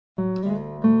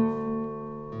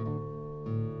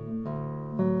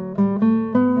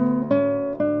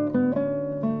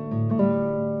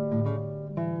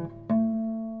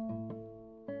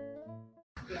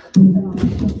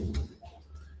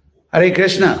Hare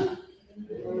Krishna.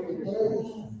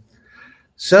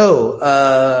 So,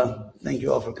 thank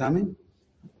you all for coming.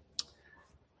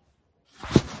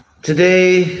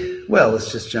 Today, well,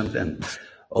 let's just jump in.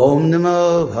 Om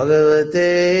Namo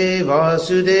Bhagavate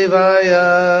Vasudevaya.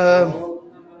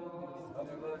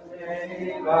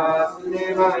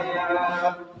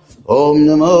 Om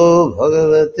Namo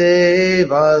Bhagavate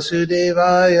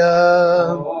Vasudevaya.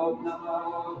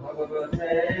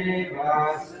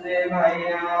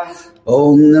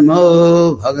 Om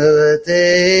Namo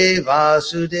Bhagavate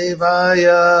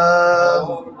Vasudevaya.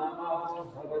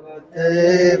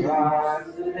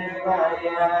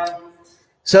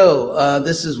 So,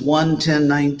 this is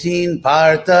 1:10:19.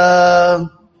 Partha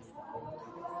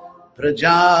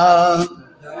Praja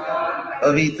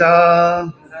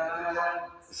Avita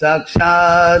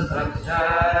Sakshad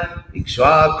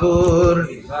Ikshvakur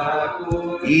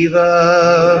Iva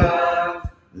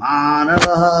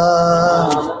Manavaha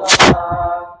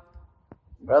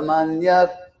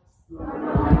Brahmanyak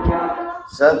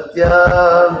Satya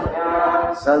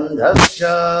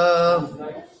Sandhaksha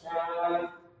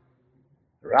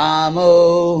Ramo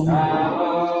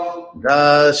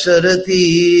Dasarathi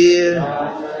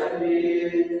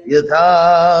Yatha.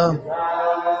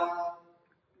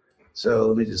 So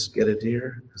let me just get it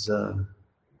here.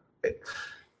 Okay.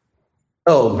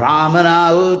 Oh,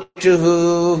 Brahmana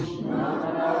Uchuhu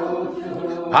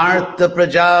Partha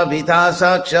Prajavita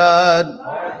Sakshad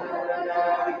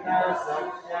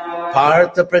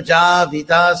Partha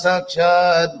Prajavita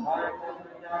Sakshad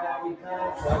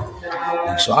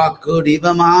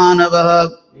Ikshvakuriva Manavaha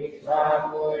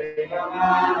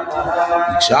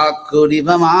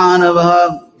Ikshvakuriva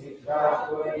Manavaha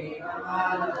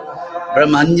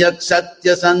Brahmanyak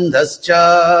Satya Sandhascha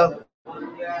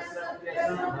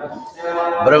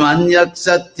Brahmanyak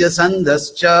Satya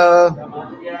Sandhascha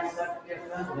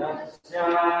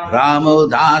Ramo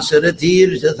Dasarathir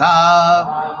Jatha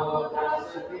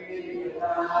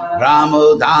Ramo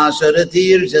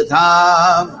Dasarathir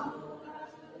Jatha.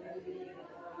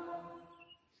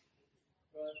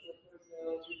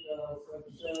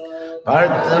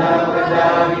 Partha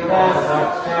Prajavita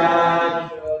Sakshad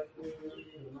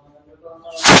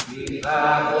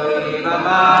Ikshvakuriva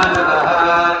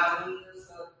Manavaha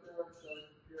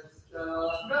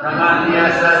Brahmanya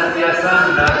Satya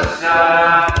Sandhascha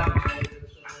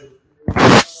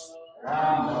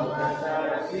Ramo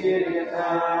Dasarathir Yatha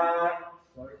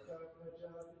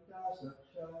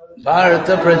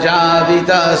Partha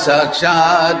Prajavita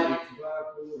Sakshad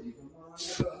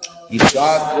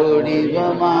Ikshvakuriva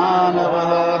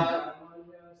Manavaha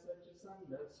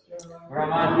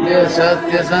Brahmanya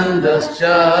Satya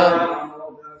Sandhascha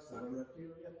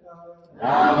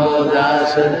Ramo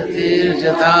Dasarathir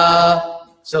Jatha.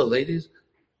 So, ladies.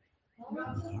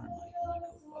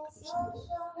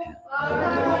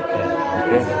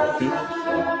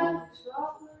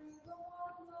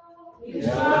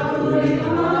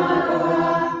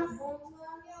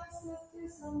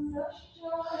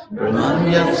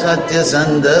 Brahmanya Satya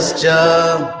Sandhascha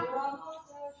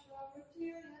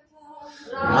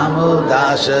Ramo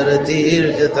Dasarathir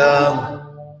Jatha.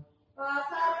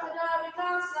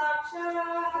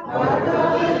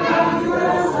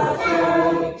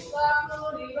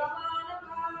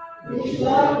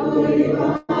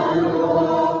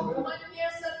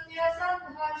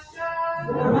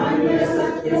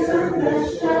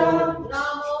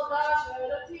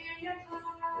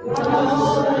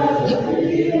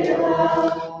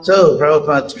 So,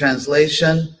 Prabhupada's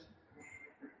translation.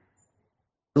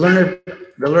 The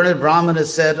learned Brahmana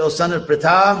said, O son of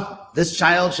Pritha, this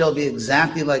child shall be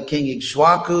exactly like King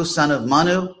Ikshvaku, son of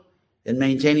Manu, in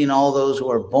maintaining all those who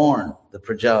are born, the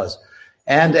Prajas.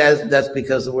 And that's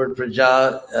because the word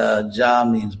Praja, Ja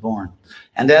means born.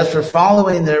 And as for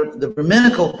following the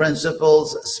Brahminical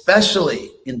principles,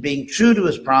 especially in being true to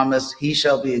his promise, he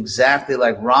shall be exactly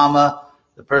like Rama,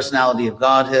 the personality of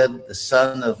Godhead, the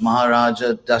son of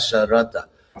Maharaja Dasharatha.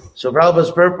 So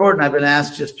Prabhupada's purport, and I've been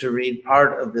asked just to read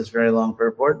part of this very long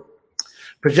purport.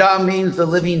 Praja means the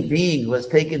living being who has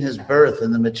taken his birth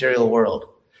in the material world.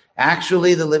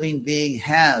 Actually, the living being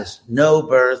has no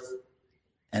birth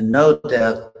and no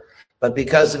death, but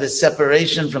because of his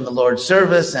separation from the Lord's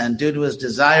service and due to his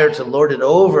desire to lord it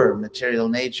over material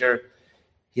nature,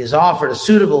 he has offered a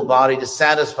suitable body to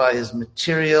satisfy his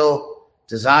material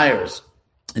desires.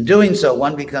 In doing so,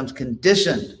 one becomes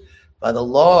conditioned by the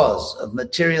laws of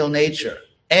material nature,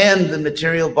 and the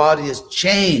material body is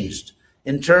changed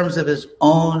in terms of his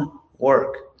own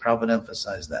work. Prabhupada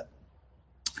emphasized that.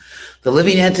 The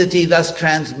living entity thus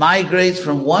transmigrates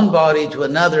from one body to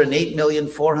another in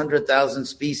 8,400,000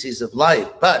 species of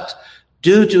life. But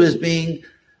due to his being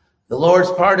The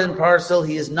Lord's part and parcel,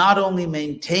 he is not only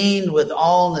maintained with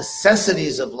all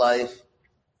necessities of life,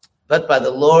 but by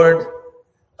the Lord,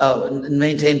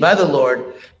 maintained by the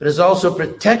Lord, but is also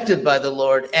protected by the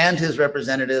Lord and his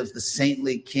representatives, the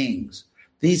saintly kings.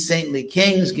 These saintly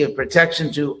kings give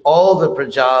protection to all the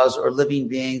prajas or living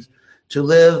beings to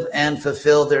live and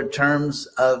fulfill their terms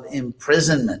of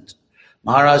imprisonment.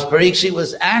 Maharaj Parikshit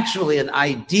was actually an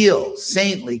ideal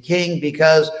saintly king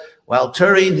because while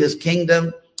touring his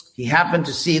kingdom, he happened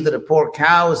to see that a poor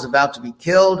cow was about to be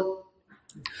killed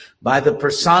by the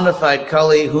personified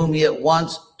Kali, whom he at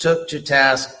once took to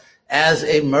task as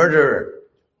a murderer.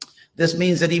 This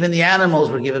means that even the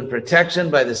animals were given protection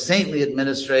by the saintly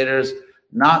administrators,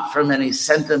 not from any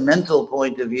sentimental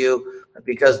point of view, but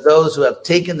because those who have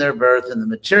taken their birth in the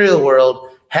material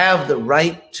world have the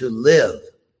right to live.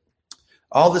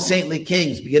 All the saintly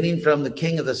kings, beginning from the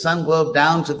king of the sun globe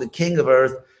down to the king of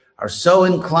earth, are so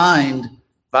inclined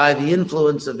by the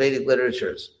influence of Vedic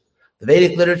literatures. The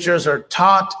Vedic literatures are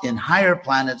taught in higher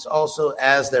planets also,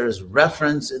 as there is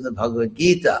reference in the Bhagavad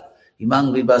Gita,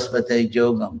 Imang Vibhaspate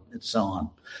Yogam, and so on,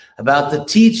 about the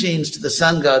teachings to the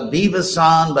sun god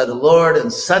Vibhasan by the Lord,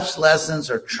 and such lessons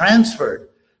are transferred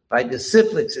by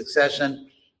disciplic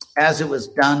succession, as it was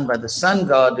done by the sun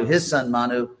god to his son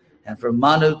Manu, and from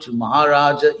Manu to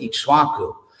Maharaja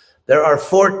Ikshwaku. There are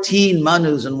 14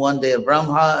 Manus in one day of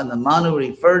Brahma, and the Manu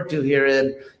referred to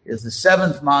herein is the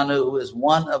seventh Manu, who is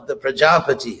one of the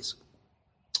Prajapatis,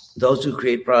 those who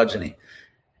create progeny.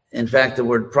 In fact, the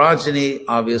word progeny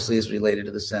obviously is related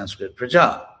to the Sanskrit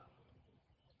praja.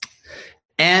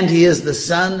 And he is the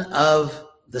son of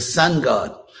the sun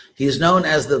god. He is known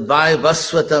as the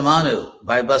Vaivasvata Manu.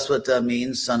 Vaivasvata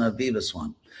means son of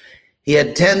Vivaswan. He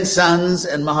had 10 sons,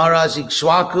 and Maharaj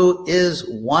Ikshwaku is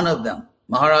one of them.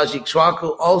 Maharaj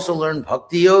Ikshwaku also learned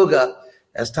Bhakti Yoga,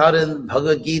 as taught in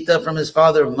Bhagavad Gita, from his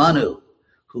father Manu,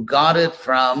 who got it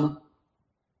from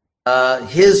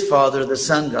his father, the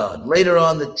sun god. Later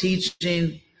on, the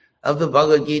teaching of the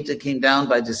Bhagavad Gita came down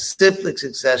by disciplic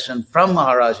succession from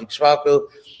Maharaj Ikshwaku,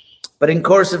 but in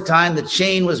course of time, the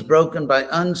chain was broken by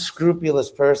unscrupulous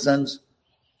persons,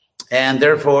 and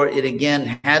therefore it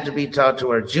again had to be taught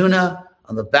to Arjuna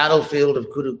on the battlefield of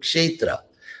Kurukshetra.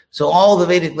 So all the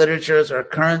Vedic literatures are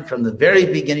current from the very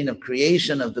beginning of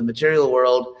creation of the material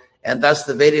world, and thus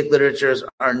the Vedic literatures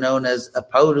are known as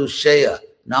Apaurushaya,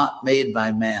 not made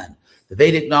by man. The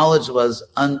Vedic knowledge was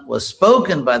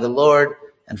spoken by the Lord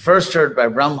and first heard by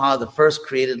Brahma, the first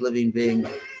created living being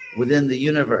within the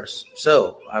universe.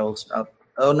 So I will stop.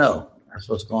 Oh no, I'm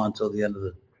supposed to go on until the end of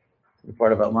the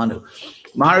part about Manu.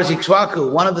 Maharaj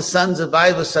Ikshwaku, one of the sons of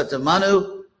Vaivasvata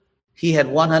Manu, he had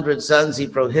 100 sons. He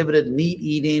prohibited meat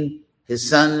eating. His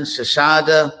son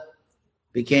Shashada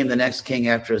became the next king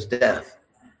after his death.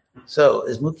 So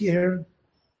is Mukhi here?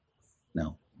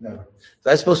 No. So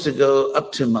I'm supposed to go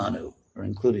up to Manu, or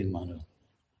including Manu.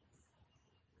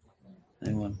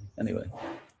 Anyone? Anyway.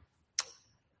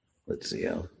 Let's see.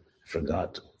 I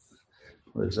forgot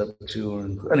what it's up to.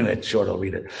 Or anyway, it's short. I'll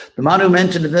read it. The Manu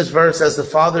mentioned in this verse as the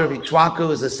father of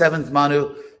Ikshwaku is the seventh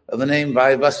Manu of the name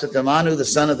Vaivasvata Manu, the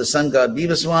son of the sun god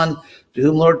Vivaswan, to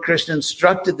whom Lord Krishna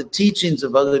instructed the teachings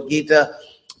of Bhagavad Gita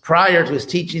prior to his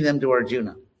teaching them to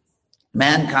Arjuna.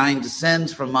 Mankind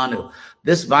descends from Manu.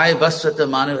 This Vaivasvata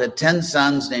Manu had 10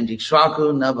 sons named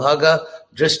Ikshwaku, Nabhaga,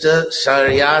 Drishta,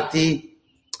 Sharyati,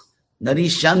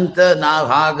 Narishanta,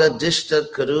 Nabhaga, Dishta,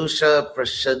 Karusha,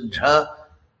 Prashadha,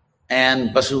 and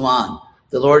Basuman.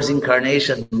 The Lord's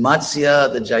incarnation,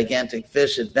 Matsya, the gigantic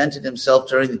fish, invented himself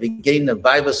during the beginning of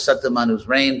Vaivasvata Manu's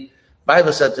reign.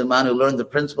 Vaivasvata Manu learned the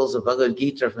principles of Bhagavad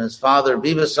Gita from his father,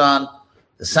 Vivasan,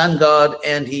 the sun god,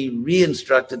 and he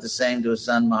re-instructed the same to his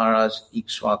son, Maharaj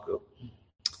Ikshwaku.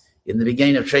 In the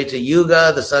beginning of Treta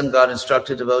Yuga, the sun god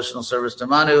instructed devotional service to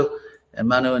Manu, and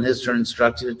Manu in his turn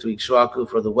instructed it to Ikshwaku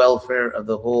for the welfare of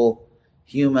the whole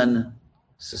human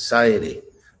society.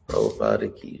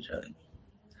 Prabhupada ki jai.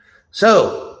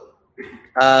 So,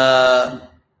 I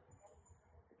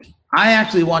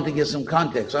actually want to give some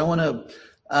context. I want to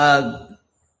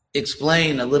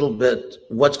explain a little bit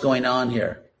what's going on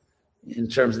here in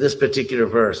terms of this particular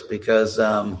verse, because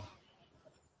so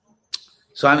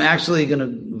I'm actually going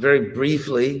to very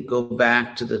briefly go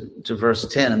back to verse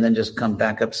 10 and then just come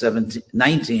back up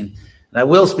 19. And I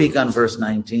will speak on verse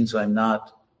 19, so I'm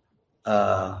not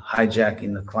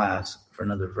hijacking the class for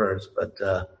another verse, but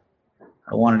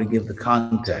I wanted to give the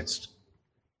context,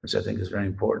 which I think is very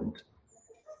important.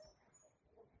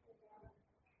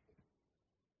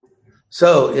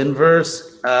 So in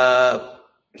verse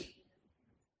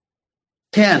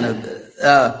 10,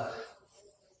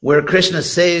 where Krishna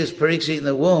saves Parikshit in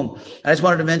the womb. I just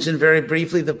wanted to mention very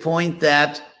briefly the point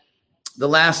that the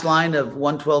last line of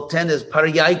 112.10 is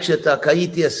Pariyakshita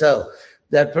Kaityaso,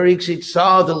 that Parikshit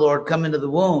saw the Lord come into the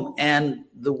womb, and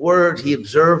the word, he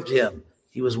observed him.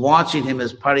 He was watching him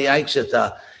as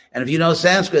Pariyakshita. And if you know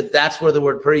Sanskrit, that's where the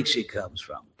word Parikshit comes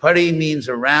from. Pari means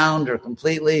around or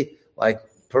completely, like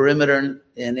perimeter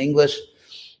in English.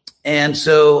 And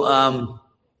so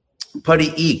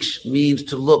Pariyaksh means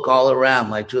to look all around,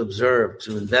 like to observe,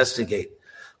 to investigate.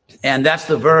 And that's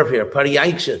the verb here,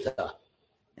 Pariyakshita.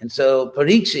 And so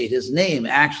Parikshit, his name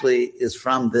actually is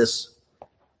from this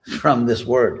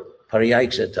word,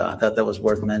 Pariyakshita. I thought that was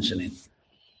worth mentioning.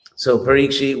 So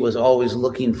Parikshit was always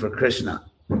looking for Krishna.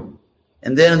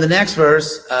 And then in the next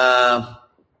verse,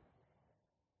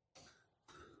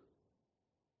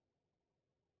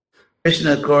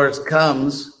 Krishna, of course,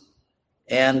 comes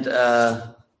and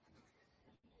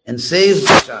saves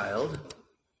the child.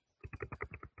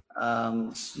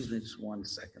 Excuse me, just 1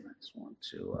 second. I just want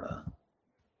to.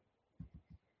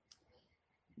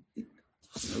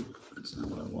 Nope, that's not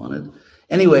what I wanted.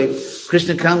 Anyway,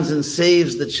 Krishna comes and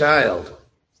saves the child,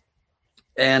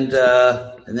 and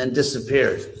then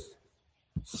disappeared.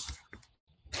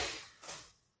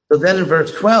 So then in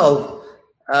verse 12,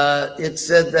 it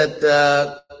said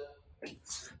that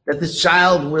this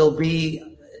child will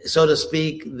be, so to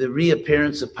speak, the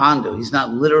reappearance of Pandu. He's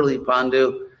not literally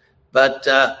Pandu, but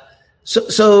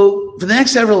so for the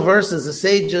next several verses, the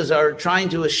sages are trying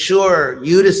to assure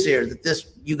Yudhisthira that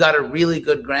you got a really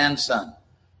good grandson.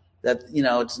 That,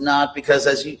 it's not because,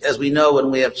 as we know, when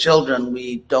we have children,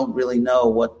 we don't really know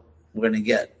what we're going to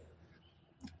get.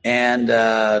 And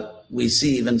we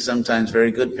see even sometimes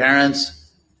very good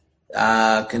parents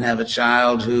can have a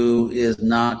child who is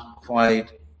not quite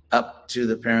up to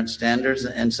the parent's standards,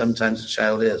 and sometimes the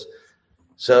child is.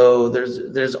 So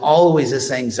there's always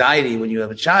this anxiety when you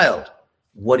have a child.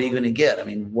 What are you going to get? I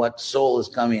mean, what soul is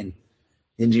coming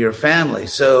into your family?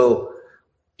 So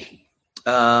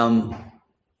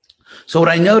what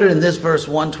I noted in this verse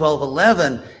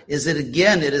 112:11 is that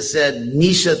again it is said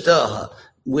Nishataha,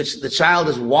 which the child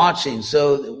is watching.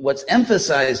 So what's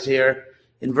emphasized here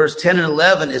in verse 10 and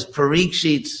 11 is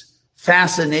Parikshit's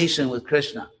fascination with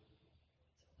Krishna.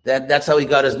 That's how he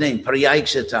got his name,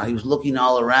 Pariyakshita. He was looking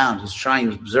all around. He was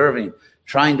observing,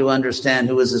 trying to understand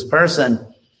who is this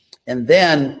person. And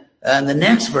then in the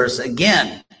next verse,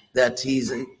 again, that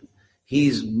he's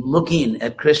looking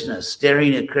at Krishna,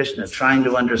 staring at Krishna, trying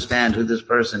to understand who this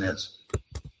person is.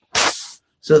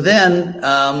 So then,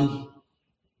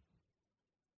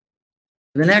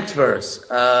 the next verse,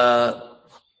 the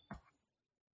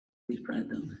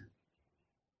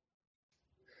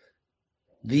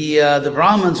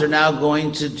Brahmins are now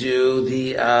going to do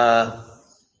the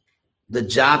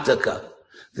Jataka.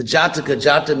 The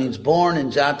Jata means born,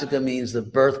 and Jataka means the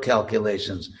birth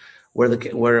calculations,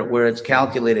 where it's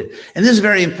calculated. And this is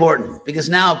very important because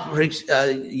now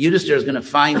Yudhisthira is going to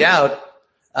find out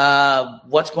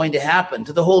what's going to happen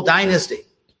to the whole dynasty,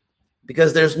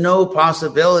 because there's no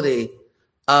possibility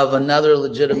of another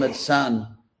legitimate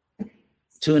son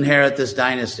to inherit this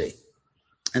dynasty.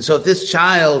 And so if this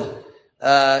child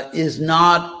is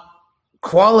not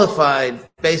qualified,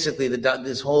 basically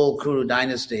this whole Kuru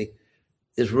dynasty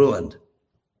is ruined.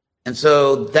 And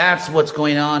so that's what's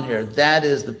going on here. That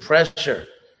is the pressure.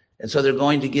 And so they're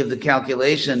going to give the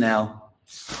calculation now.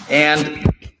 And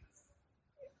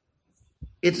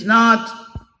it's not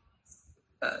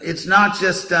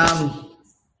just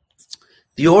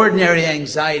the ordinary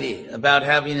anxiety about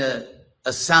having a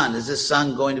son. Is this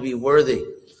son going to be worthy?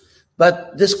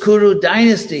 But this Kuru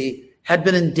dynasty had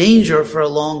been in danger for a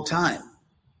long time.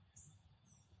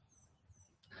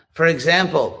 For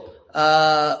example,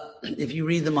 if you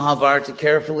read the Mahabharata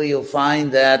carefully, you'll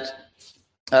find that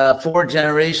 4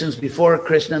 generations before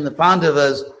Krishna and the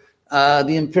Pandavas,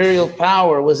 the imperial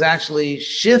power was actually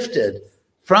shifted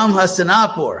from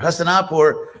Hastinapur.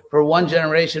 Hastinapur, for 1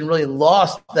 generation, really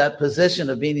lost that position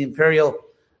of being the imperial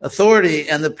authority,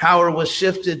 and the power was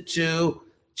shifted to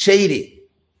Chedi,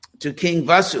 to King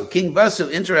Vasu. King Vasu,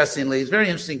 interestingly, is a very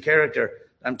interesting character.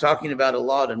 I'm talking about a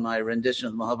lot in my rendition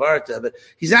of the Mahabharata, but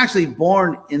he's actually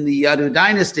born in the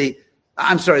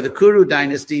the Kuru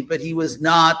dynasty, but he was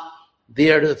not the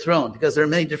heir to the throne because there are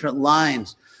many different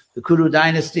lines. The Kuru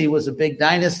dynasty was a big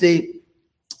dynasty,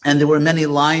 and there were many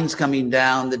lines coming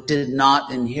down that did not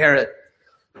inherit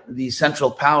the central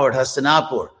power at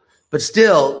Hastinapur. But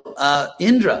still,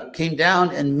 Indra came down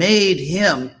and made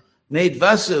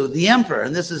Vasu the emperor,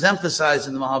 and this is emphasized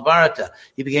in the Mahabharata.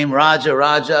 He became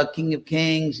Raja, king of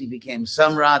kings. He became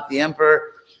Samrat, the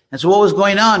emperor. And so what was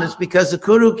going on is because the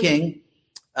Kuru king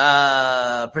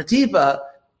Pratipa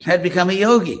had become a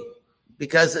yogi,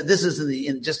 because this is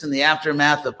just in the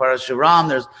aftermath of Parashuram.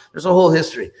 There's a whole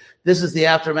history. This is the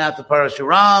aftermath of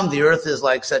Parashuram. The earth is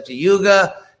like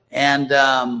Satyuga, and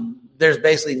there's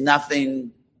basically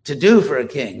nothing to do for a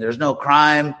king. There's no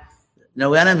crime,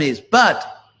 no enemies. But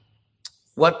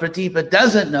what Pratipa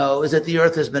doesn't know is that the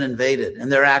earth has been invaded,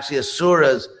 and there are actually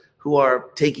asuras who are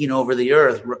taking over the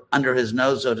earth under his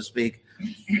nose, so to speak.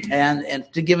 And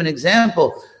to give an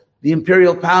example, the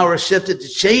imperial power shifted to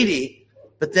Chedi,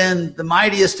 but then the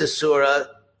mightiest asura,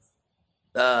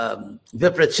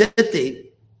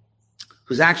 Viprachiti,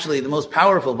 who's actually the most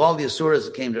powerful of all the asuras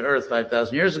that came to earth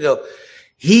 5,000 years ago,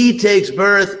 he takes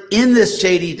birth in this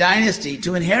Chedi dynasty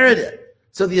to inherit it.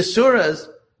 So the asuras,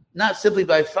 not simply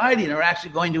by fighting, are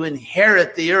actually going to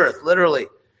inherit the earth, literally.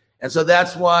 And so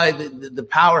that's why the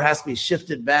power has to be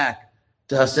shifted back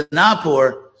to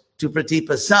Hastinapur, to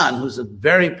Pratipa's son, who's a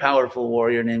very powerful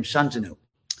warrior named Shantanu.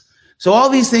 So all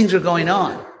these things are going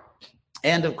on.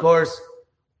 And of course,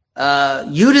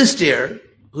 Yudhisthira,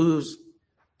 who's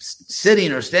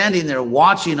sitting or standing there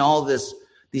watching all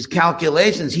these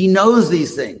calculations, he knows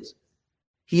these things.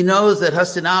 He knows that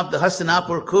the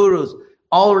Hastinapur Kurus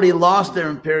already lost their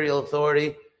imperial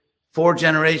authority 4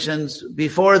 generations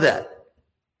before that.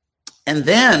 And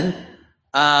then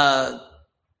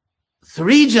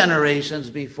 3 generations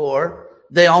before,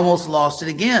 they almost lost it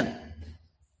again,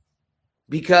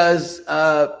 because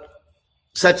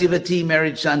Satyavati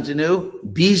married Shantanu,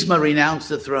 Bhishma renounced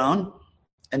the throne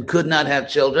and could not have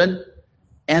children,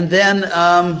 and then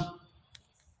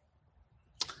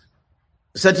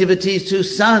Satyavati's 2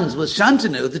 sons with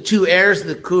Shantanu, the 2 heirs of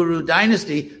the Kuru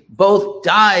dynasty, both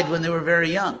died when they were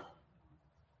very young.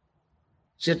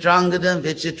 Chitrangada and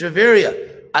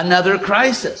Vichitravirya, another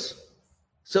crisis.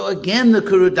 So again, the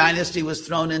Kuru dynasty was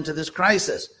thrown into this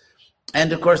crisis.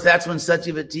 And of course, that's when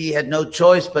Satyavati had no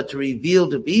choice but to reveal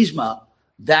to Bhishma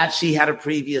that she had a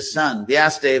previous son,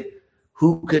 Vyasadeva,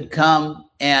 who could come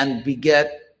and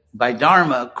beget by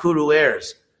Dharma Kuru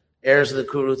heirs of the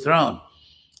Kuru throne.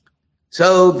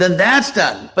 So then that's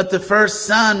done. But the first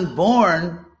son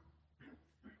born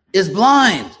is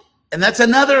blind. And that's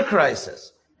another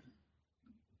crisis.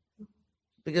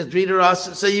 Because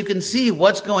Dhritarashtra, so you can see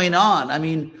what's going on. I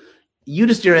mean,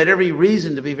 Yudhisthira had every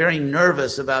reason to be very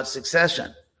nervous about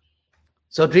succession.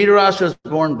 So Dhritarashtra was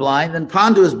born blind, then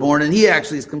Pandu is born, and he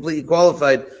actually is completely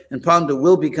qualified, and Pandu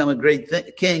will become a great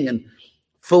king and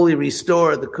fully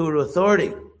restore the Kuru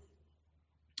authority.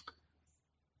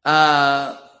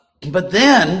 But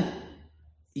then,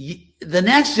 the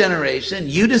next generation,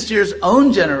 Yudhisthira's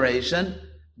own generation,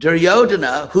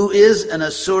 Duryodhana, who is an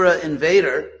Asura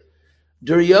invader,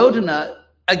 Duryodhana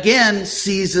again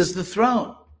seizes the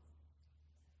throne.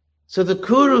 So the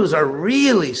Kurus are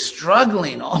really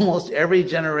struggling almost every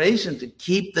generation to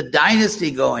keep the dynasty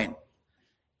going.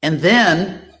 And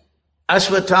then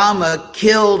Ashwatthama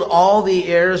killed all the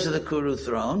heirs of the Kuru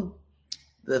throne,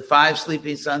 the 5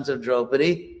 sleeping sons of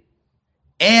Draupadi.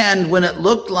 And when it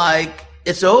looked like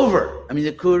it's over, I mean,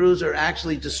 the Kurus are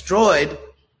actually destroyed,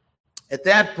 at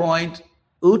that point,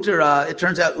 it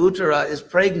turns out Uttara is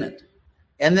pregnant.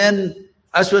 And then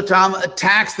Ashwatthama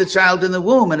attacks the child in the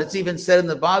womb, and it's even said in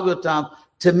the Bhagavatam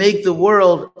to make the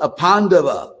world a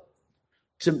Pandava,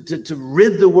 to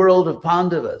rid the world of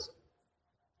Pandavas.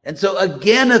 And so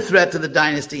again, a threat to the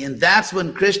dynasty, and that's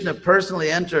when Krishna personally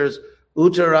enters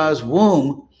Uttara's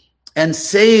womb and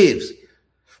saves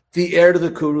the heir to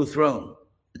the Kuru throne.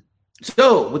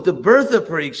 So with the birth of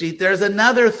Parikshit, there's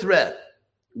another threat.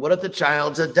 What if the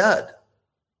child's a dud?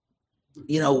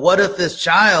 What if this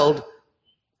child,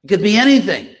 it could be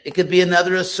anything. It could be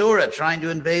another Asura trying to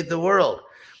invade the world.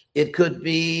 It could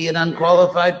be an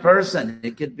unqualified person.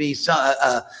 It could be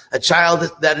a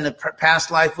child that in a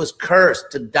past life was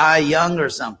cursed to die young or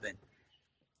something.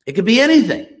 It could be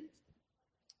anything.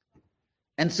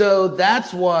 And so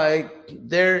that's why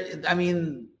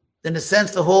in a sense,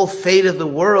 the whole fate of the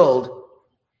world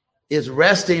is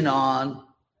resting on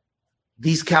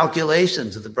these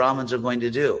calculations that the Brahmins are going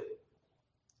to do.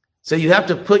 So you have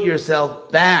to put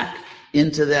yourself back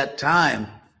into that time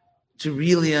to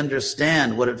really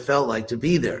understand what it felt like to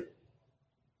be there.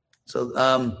 So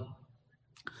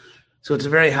it's a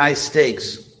very high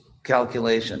stakes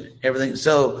calculation. Everything.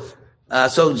 So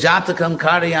Jatakam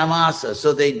Karyamasa.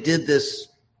 So they did this.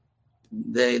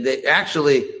 They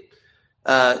actually,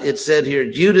 it said here,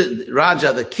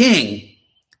 Raja, the king,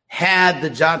 had the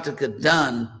Jataka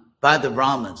done by the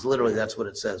Brahmins. Literally, that's what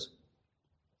it says.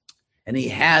 And he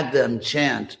had them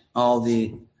chant all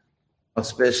the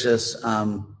auspicious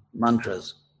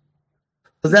mantras.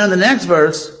 But then in the next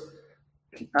verse,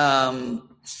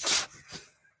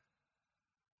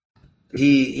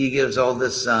 he gives all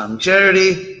this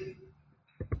charity.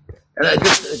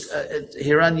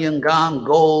 Hiranyangam,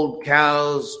 gold,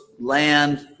 cows,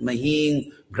 land,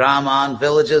 Mahin, Brahman,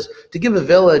 villages. To give a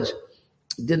village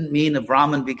didn't mean a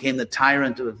Brahmin became the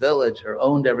tyrant of a village or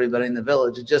owned everybody in the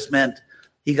village. It just meant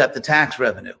he got the tax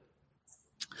revenue.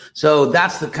 So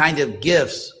that's the kind of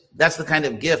gifts. That's the kind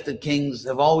of gift that kings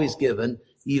have always given,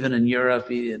 even in Europe,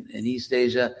 in East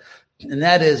Asia. And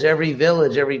that is every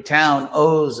village, every town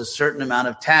owes a certain amount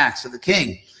of tax to the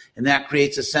king. And that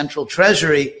creates a central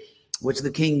treasury, which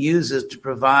the king uses to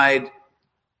provide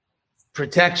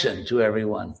protection to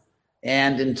everyone.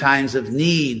 And in times of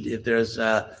need, if there's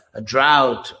a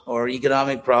drought or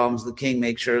economic problems, the king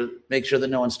makes sure that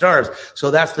no one starves. So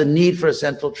that's the need for a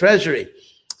central treasury.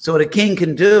 So what a king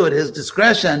can do at his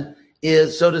discretion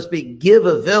is, so to speak, give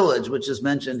a village, which is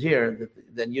mentioned here,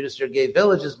 that Yudhisthira gave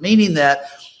villages, meaning that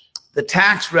the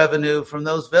tax revenue from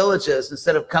those villages,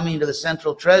 instead of coming to the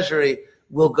central treasury,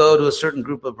 will go to a certain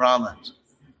group of Brahmins,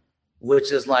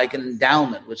 which is like an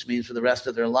endowment, which means for the rest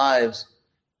of their lives,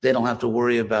 they don't have to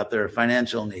worry about their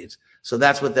financial needs. So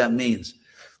that's what that means.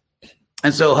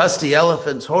 And so Hasti,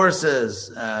 elephants, horses,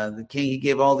 the king, he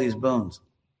gave all these boons.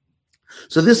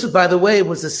 So this, by the way,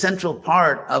 was a central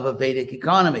part of a Vedic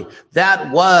economy. That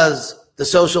was the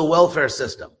social welfare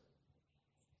system.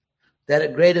 That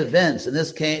at great events, in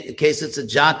this case it's a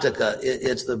Jataka,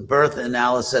 it's the birth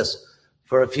analysis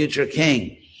for a future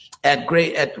king. At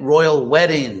royal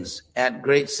weddings, at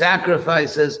great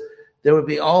sacrifices, there would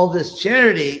be all this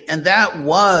charity, and that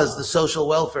was the social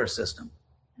welfare system.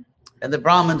 And the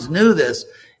Brahmins knew this,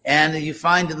 and you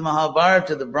find in the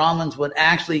Mahabharata, the Brahmins would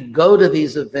actually go to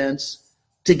these events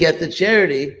to get the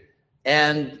charity,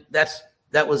 and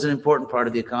that was an important part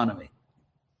of the economy.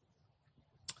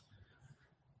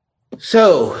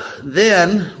 So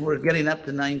then, we're getting up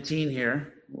to 19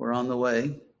 here. We're on the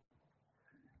way.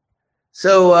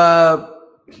 So, I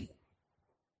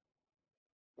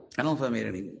don't know if I made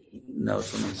any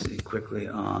notes. Let me see quickly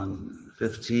on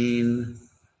 15.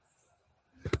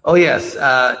 Oh, yes.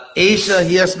 Esha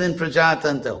Hyasmin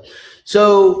Prajatanto.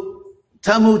 So,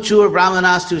 Tamu Chur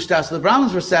Brahmanastu Shta. So the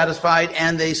Brahmins were satisfied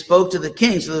and they spoke to the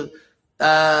king. So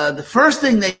the first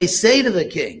thing they say to the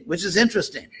king, which is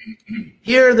interesting,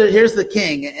 here's the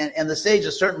king, and the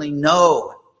sages certainly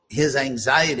know his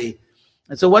anxiety.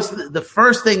 And so what's the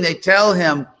first thing they tell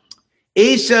him?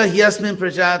 Esha Hyasmin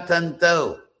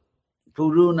Prajatanto.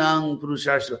 Purunang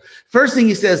Purusharshva. First thing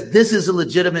he says, this is a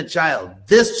legitimate child.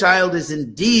 This child is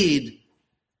indeed,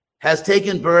 has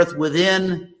taken birth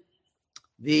within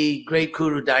the great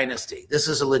Kuru dynasty. This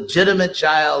is a legitimate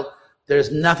child.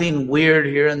 There's nothing weird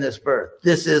here in this birth.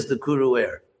 This is the Kuru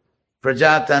heir.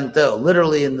 Prajatanto,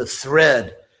 literally in the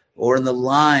thread or in the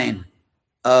line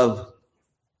of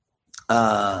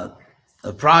a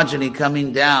progeny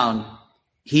coming down,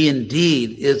 he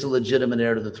indeed is a legitimate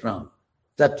heir to the throne.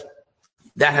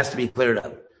 That has to be cleared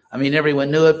up. I mean,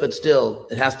 everyone knew it, but still,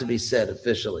 it has to be said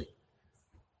officially.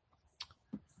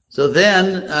 So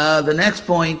then, the next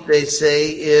point they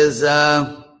say is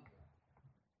that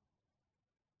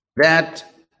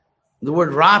the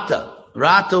word rata,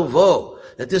 ratovo,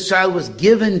 that this child was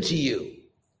given to you.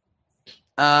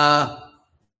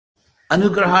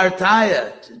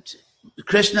 Anugrahartaya,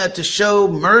 Krishna, to show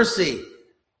mercy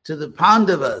to the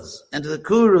Pandavas and to the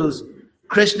Kurus.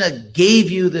 Krishna gave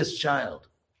you this child.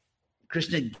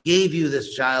 Krishna gave you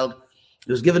this child.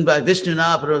 It was given by Vishnu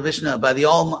Napara Vishnu, by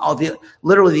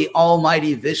literally the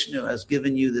Almighty Vishnu has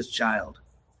given you this child.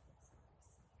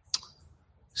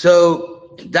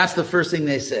 So that's the first thing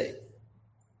they say.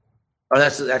 Or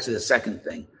that's actually the second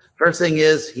thing. First thing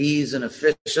is he's an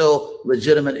official,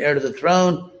 legitimate heir to the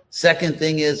throne. Second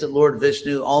thing is that Lord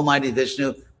Vishnu, Almighty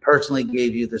Vishnu, personally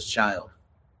gave you this child.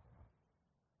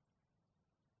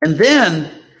 And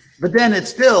then, but then it's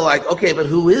still like, okay, but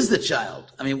who is the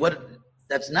child? I mean,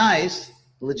 that's nice,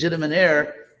 legitimate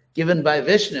heir given by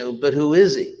Vishnu, but who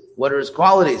is he? What are his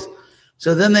qualities?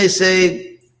 So then they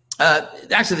say,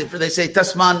 they say,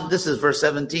 Tasman, this is verse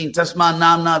 17, Tasman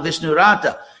Namna Vishnu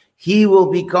Rata. He will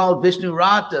be called Vishnu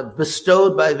Rata,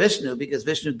 bestowed by Vishnu, because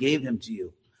Vishnu gave him to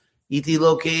you. Iti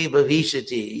loke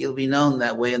bhavishati. He'll be known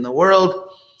that way in the world.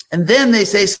 And then they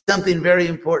say something very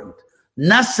important.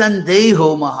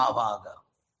 Nasandeho Mahabhaga.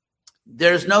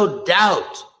 There's no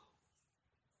doubt,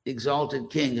 exalted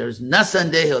king. There's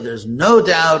nasandeho. There's no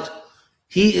doubt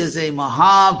he is a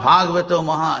Mahabhagavato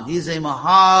Mahan. He's a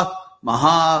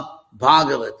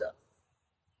Mahabhagavata.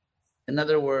 In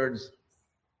other words,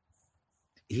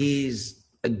 he's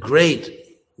a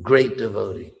great, great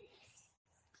devotee.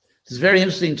 It's a very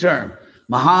interesting term.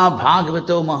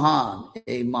 Mahabhagavato Mahan,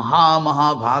 a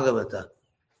Mahabhagavata.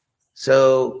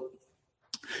 So,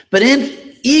 but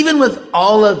even with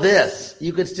all of this,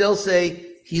 you could still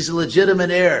say he's a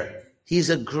legitimate heir. He's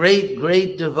a great,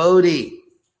 great devotee,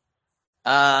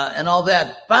 and all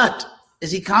that. But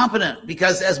is he competent?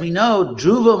 Because as we know,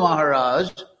 Dhruva Maharaj,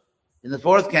 in the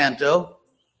 4th canto,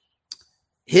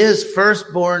 his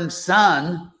firstborn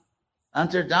son,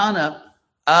 Antardana,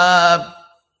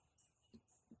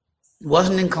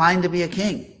 wasn't inclined to be a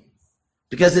king.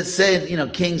 Because it said,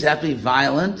 kings have to be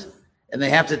violent, and they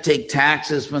have to take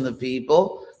taxes from the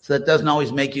people. So that doesn't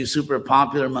always make you super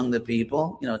popular among the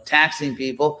people. Taxing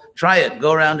people. Try it.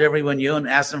 Go around everyone you and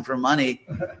ask them for money,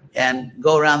 and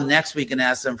go around the next week and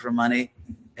ask them for money,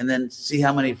 and then see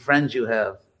how many friends you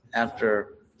have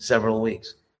after several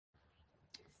weeks.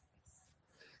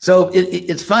 So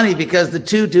it's funny because the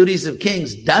two duties of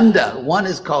kings, danda, one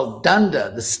is called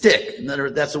danda, the stick.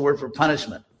 That's a word for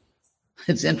punishment.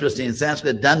 It's interesting. In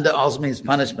Sanskrit, danda also means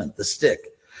punishment, the stick.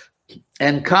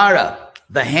 And kara,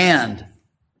 the hand,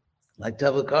 like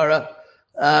tavakara,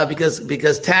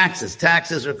 because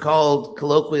taxes are called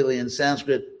colloquially in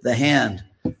Sanskrit the hand,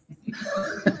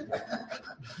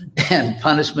 and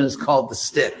punishment is called the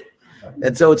stick.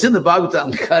 And so it's in the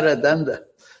Bhagavatam, kara danda.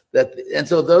 And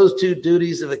so those two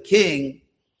duties of a king,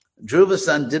 Dhruva's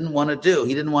son didn't want to do.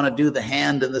 He didn't want to do the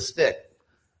hand and the stick.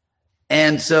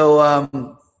 And so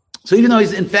even though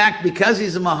he's, in fact, because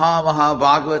he's a Maha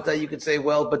Bhagavata, you could say,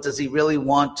 well, but does he really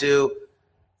want to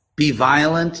be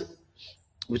violent,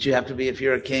 which you have to be if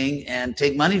you're a king, and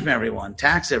take money from everyone,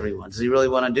 tax everyone? Does he really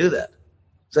want to do that?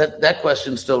 So that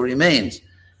question still remains.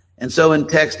 And so in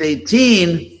text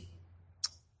 18,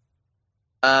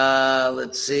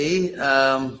 let's see.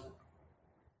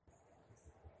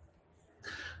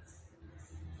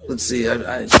 Let's see.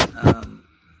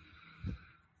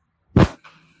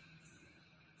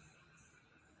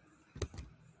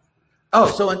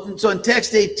 So in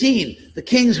text 18, the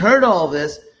king's heard all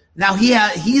this. Now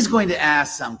he's going to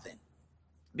ask something,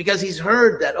 because he's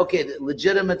heard that, okay, the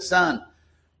legitimate son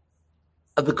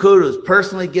of the Kurus,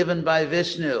 personally given by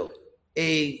Vishnu,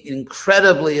 a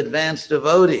incredibly advanced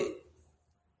devotee.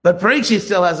 But Parikshit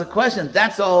still has a question.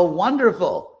 That's all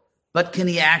wonderful, but can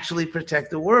he actually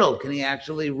protect the world? Can he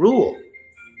actually rule?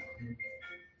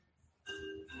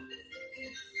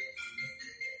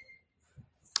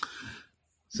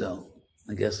 So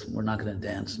I guess we're not going to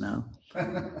dance now.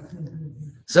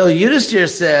 So Yudhishthira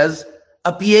says,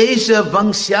 Apyesha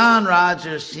Bhangshan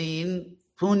Rajarshin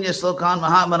Punya Slokan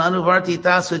Mahatman Anuvarti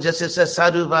Tasu Jasya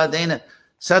Sadhu Vadena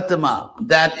Satama.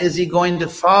 That is he going to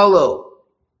follow?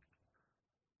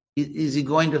 Is he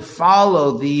going to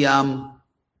follow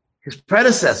his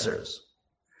predecessors?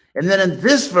 And then in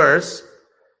this verse,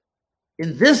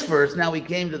 now we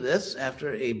came to this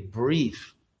after a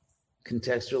brief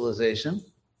contextualization.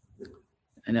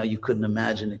 I know you couldn't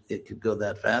imagine it could go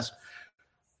that fast.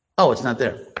 Oh, it's not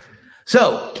there.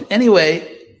 So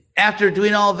anyway, after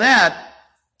doing all that,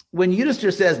 when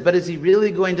Yudhishthira says, but is he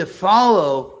really going to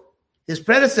follow his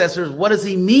predecessors? What does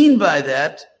he mean by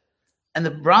that? And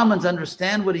the Brahmins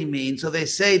understand what he means, so they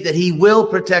say that he will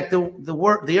protect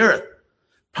the earth.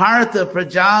 Partha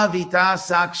Prajavita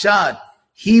Sakshad.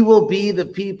 He will be the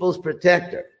people's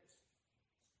protector.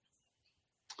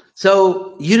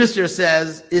 So Yudhishthira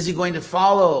says, is he going to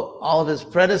follow all of his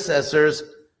predecessors?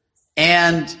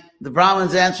 And the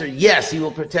Brahmins answer, yes, he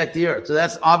will protect the earth. So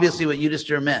that's obviously what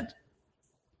Yudhishthira meant.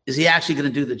 Is he actually going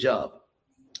to do the job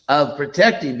of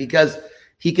protecting? Because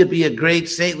he could be a great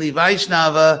saintly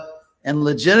Vaishnava and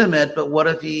legitimate, but what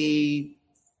if he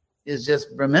is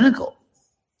just Brahminical,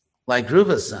 like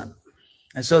Dhruva's son?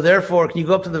 And so therefore, can you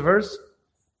go up to the verse?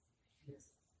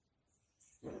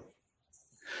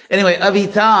 Anyway,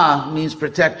 Avita means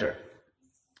protector.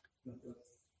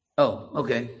 Oh,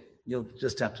 okay. You'll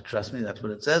just have to trust me. That's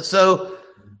what it says. So,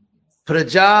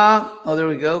 Praja, oh, there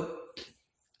we go.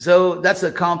 So that's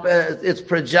it's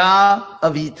Praja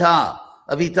Avita.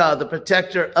 Avita, the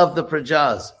protector of the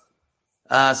Prajas.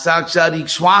 Sakshad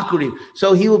Ikshwakuri.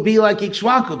 So he will be like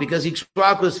Ikshwaku, because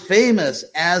Ikshwaku is famous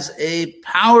as a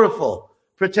powerful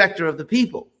protector of the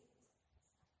people,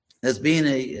 as being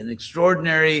an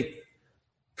extraordinary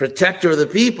protector of the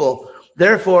people.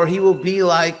 Therefore, he will be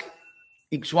like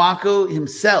Ikshwaku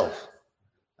himself.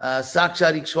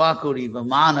 Sakshad Ikshwakuri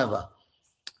Vamanava,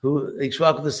 who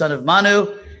Ikshwaku, the son of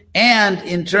Manu. And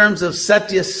in terms of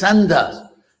Satya Sandha,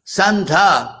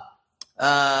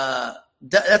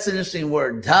 that's an interesting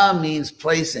word. Dha means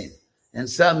placing, and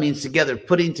sa means together,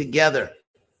 putting together.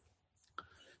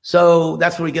 So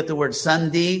that's where we get the word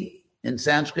sandhi in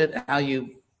Sanskrit, how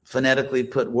you phonetically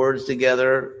put words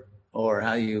together, or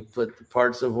how you put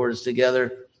parts of words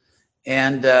together.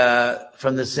 And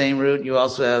from the same root, you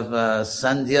also have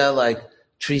Sandhya, like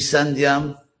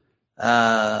Trisandhyam,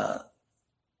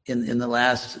 in the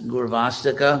last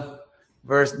Gurvashtaka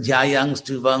verse, Dhyayangs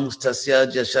Tuvangs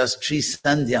Tasya Jashas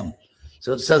Trisandhyam.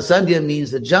 So Sandhya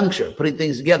means the juncture, putting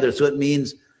things together. So it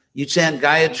means you chant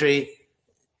Gayatri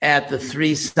at the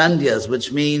 3 Sandhyas,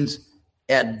 which means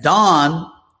at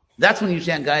dawn, that's when you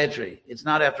chant Gayatri. It's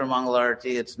not after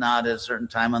Mangalarti. It's not at a certain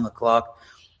time on the clock.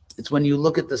 It's when you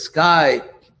look at the sky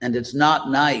and it's not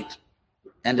night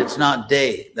and it's not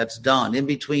day. That's dawn. In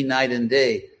between night and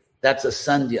day, that's a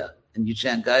Sandhya, and you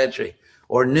chant Gayatri.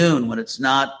 Or noon, when it's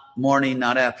not morning,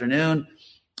 not afternoon.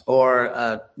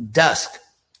 Or dusk,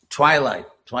 twilight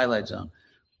zone.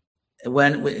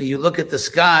 When you look at the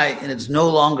sky and it's no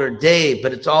longer day,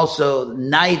 but it's also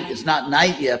night. It's not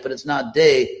night yet, but it's not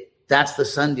day. That's the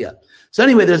Sandhya. So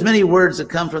anyway, there's many words that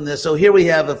come from this. So here we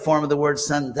have a form of the word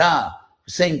Sandha.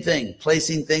 Same thing,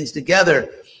 placing things together.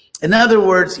 In other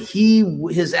words,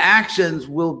 his actions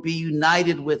will be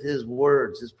united with his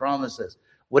words, his promises.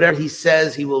 Whatever he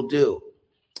says, he will do.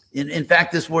 In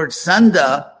fact, this word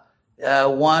Sandha,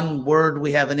 one word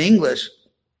we have in English,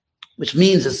 which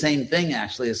means the same thing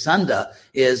actually as Sandha,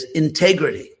 is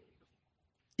integrity.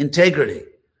 Integrity.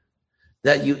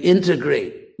 That you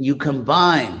integrate, you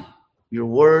combine your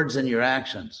words and your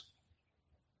actions.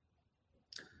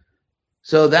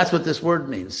 So that's what this word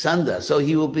means, Sandha. So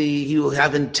he will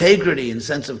have integrity in the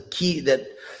sense of keeping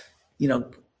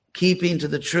to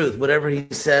the truth. Whatever he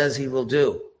says, he will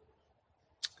do.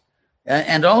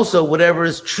 And also whatever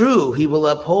is true, he will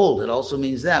uphold. It also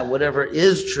means that whatever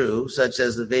is true, such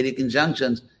as the Vedic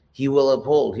injunctions, he will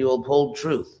uphold. He will uphold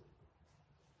truth.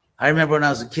 I remember when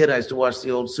I was a kid, I used to watch the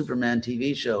old Superman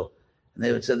TV show, and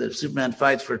they would say that Superman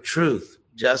fights for truth,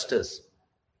 justice,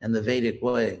 and the Vedic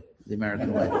way, the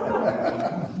American way.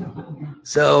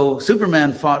 So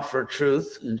Superman fought for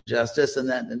truth and justice, and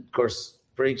then, of course,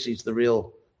 Parikshit's the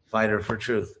real fighter for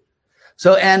truth.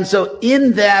 So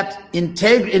in that in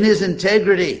his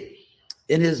integrity,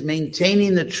 in his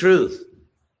maintaining the truth,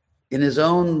 in his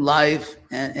own life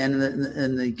and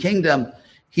in the kingdom,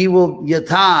 he will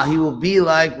be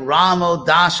like Rama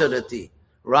Dasharati,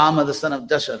 Rama the son of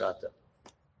Dasharatha.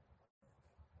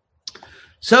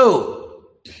 So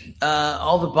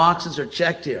all the boxes are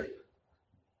checked here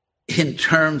in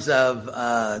terms of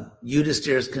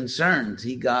Yudhishthira's concerns.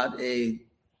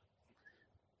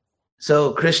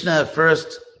 So Krishna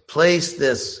first placed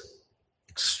this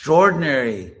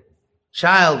extraordinary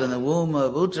child in the womb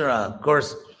of Uttara. Of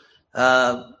course,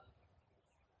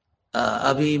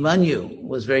 Abhimanyu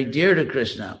was very dear to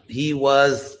Krishna.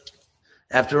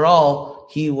 After all,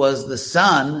 he was the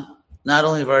son not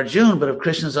only of Arjuna, but of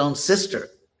Krishna's own sister.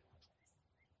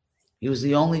 He was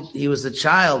the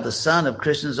child, the son of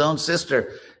Krishna's own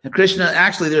sister. And Krishna,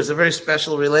 actually, there's a very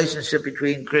special relationship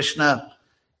between Krishna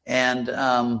and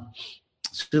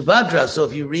Subhadra. So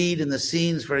if you read in the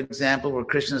scenes, for example, where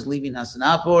Krishna's leaving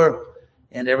Hastinapur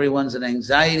and everyone's in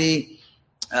anxiety,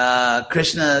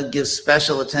 Krishna gives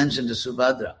special attention to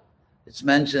Subhadra. It's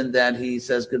mentioned that he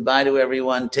says goodbye to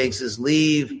everyone, takes his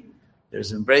leave,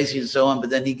 there's embracing and so on, but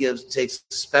then he takes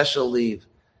special leave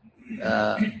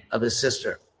of his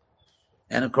sister.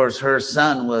 And of course, her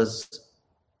son was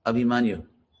Abhimanyu.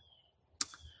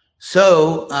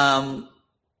 So,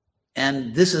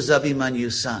 and this is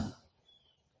Abhimanyu's son.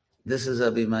 This is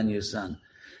Abhimanyu's son.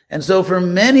 And so for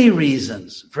many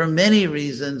reasons,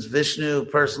 Vishnu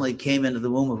personally came into the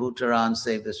womb of Uttara and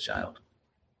saved this child.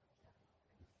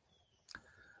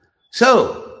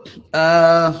 So,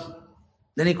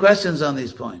 any questions on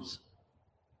these points?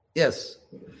 Yes.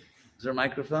 Is there a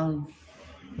microphone?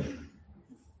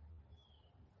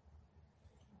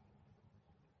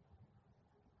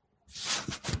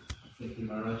 Thank you,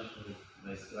 Maharaj, for the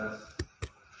nice class.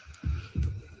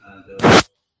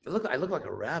 And I look like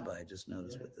a rabbi, I just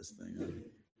noticed with this thing on.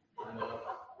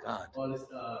 God. All this,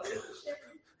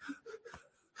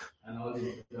 and all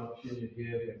the introduction you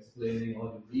give, explaining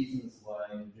all the reasons why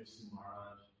Yudhishthira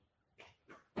Maharaj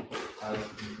has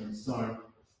been concerned.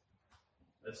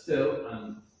 But still,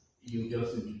 and you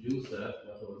just introduced that,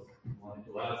 what I was wanting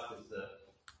to ask is that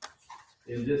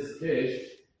in this case,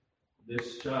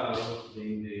 this child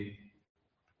being the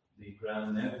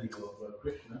grandnephew of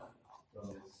Krishna from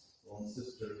his own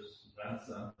sister's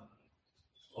grandson,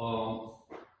 how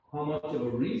much of a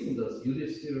reason does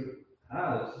Yudhishthira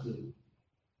have to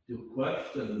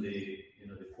question the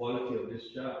quality of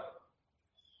this child?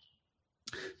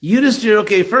 Yudhishthira,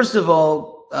 okay, first of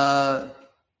all,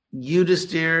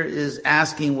 Yudhishthira is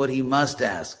asking what he must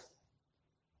ask,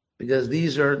 because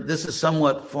this is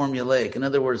somewhat formulaic. In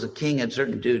other words, a king had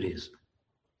certain duties.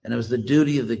 And it was the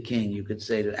duty of the king, you could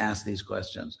say, to ask these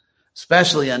questions,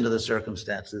 especially under the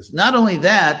circumstances. Not only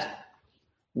that,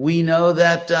 we know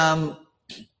that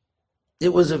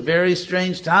it was a very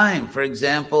strange time. For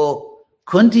example,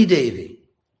 Kunti Devi,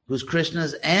 who's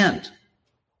Krishna's aunt,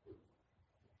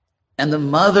 and the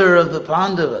mother of the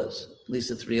Pandavas, at least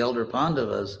the three elder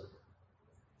Pandavas,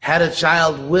 had a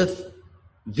child with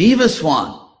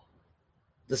Vivaswan,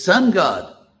 the sun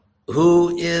god,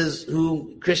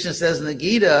 who Krishna says in the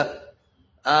Gita,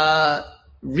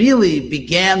 really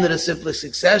began the disciplic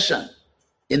succession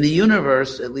in the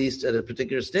universe, at least at a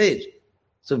particular stage.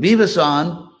 So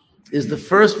Vivaswan is the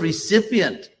first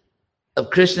recipient of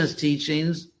Krishna's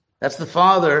teachings. That's the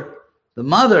father. The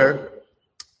mother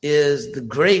is the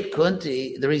great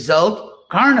Kunti. The result,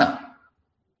 Karna.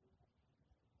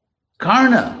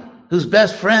 Karna, whose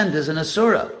best friend is an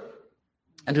Asura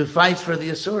and who fights for the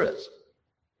Asuras.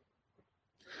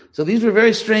 So these were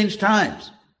very strange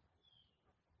times.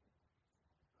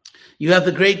 You have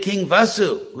the great King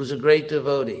Vasu, who's a great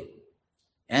devotee,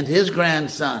 and his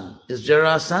grandson is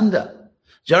Jarasandha.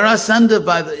 Jarasandha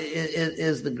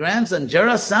is the grandson.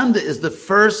 Jarasandha is the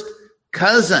first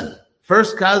cousin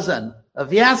of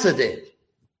Vyasadeva.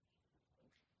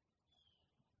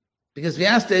 Because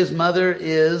Vyasadev's mother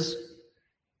is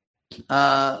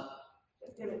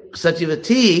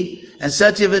Satyavati, and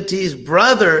Satyavati's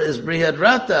brother is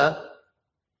Brihadrata,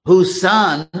 whose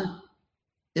son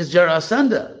is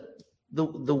Jarasandha,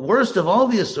 the worst of all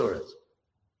the Asuras.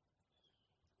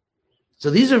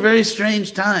 So these are very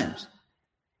strange times.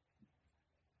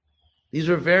 These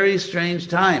were very strange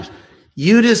times.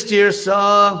 Yudhisthira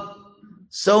saw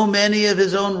so many of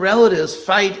his own relatives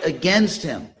fight against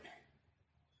him.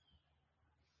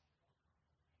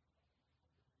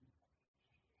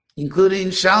 Including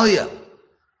Shalya.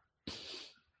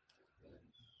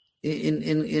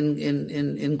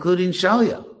 Including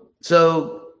Shalya.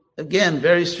 So, again,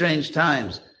 very strange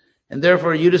times. And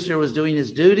therefore, Yudhisthira was doing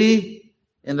his duty,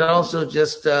 and also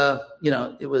just,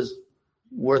 it was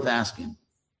worth asking.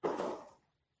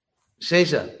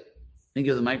 Shesha, can you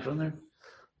give the microphone there?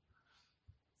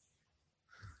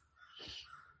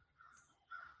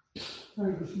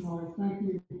 Thank you, Shimon. Thank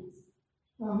you.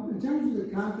 In terms of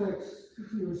the context that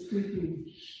you were speaking,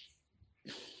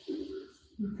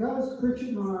 because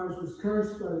Parikshit Maharaj was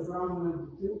cursed by the Brahmana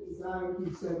to die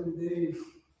within 7 days,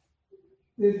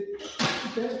 is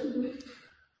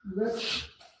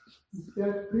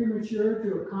that premature to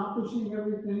accomplishing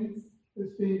everything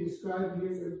that's being described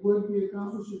here that would be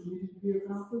accomplished and needed to be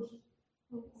accomplished?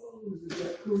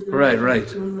 Right.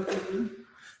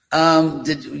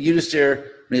 Did Yudhisthira,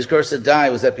 when he was cursed to die,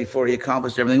 was that before he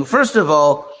accomplished everything? Well, first of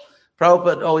all,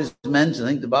 Prabhupada always mentions, I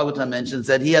think the Bhagavatam mentions,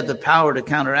 that he had the power to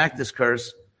counteract this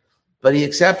curse, but he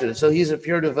accepted it. So he's a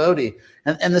pure devotee.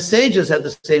 And the sages have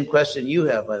the same question you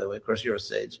have, by the way. Of course, you're a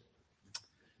sage.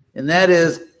 And that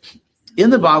is, in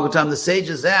the Bhagavatam, the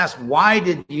sages ask, why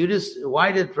did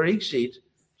Parikshit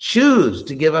choose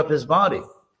to give up his body?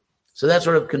 So that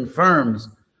sort of confirms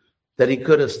that he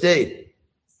could have stayed.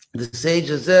 The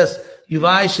sages this,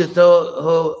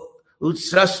 Yuvaishato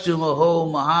utsrastu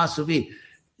moho mahasubi,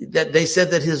 that they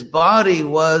said that his body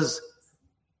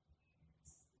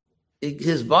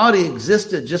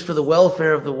existed just for the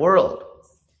welfare of the world.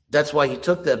 That's why he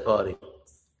took that body.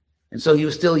 And so he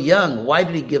was still young. Why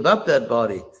did he give up that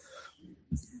body?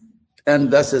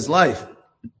 And thus his life.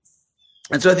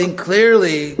 And so I think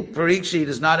clearly Parikshit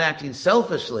is not acting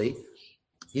selfishly.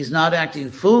 He's not acting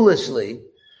foolishly.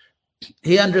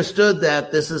 He understood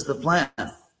that this is the plan.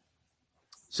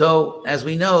 So as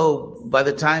we know, by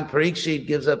the time Parikshit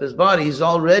gives up his body, he's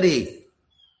already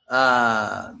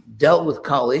dealt with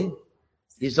Kali.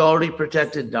 He's already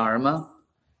protected Dharma.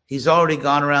 He's already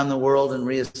gone around the world and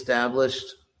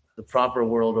reestablished the proper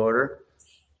world order.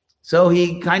 So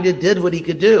he kind of did what he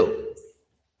could do.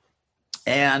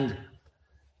 And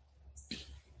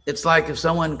it's like if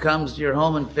someone comes to your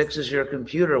home and fixes your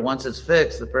computer, once it's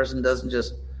fixed, the person doesn't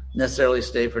just necessarily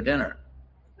stay for dinner.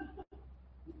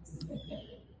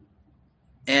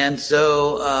 And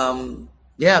so,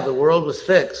 the world was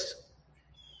fixed.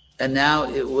 And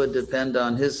now it would depend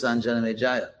on his son,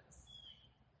 Janamejaya.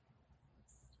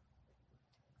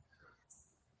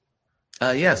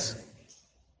 Yes.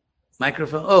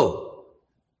 Microphone. Oh,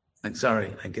 I'm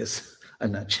sorry. I guess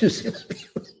I'm not choosing to speak.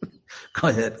 Go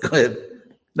ahead.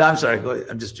 No, I'm sorry. Go ahead.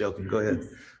 I'm just joking. Go ahead.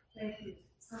 Thank you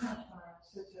so much, Mark.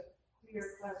 Such a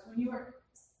clear class. When you were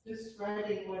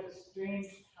describing what a strange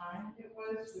time it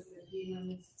was with the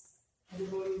demons and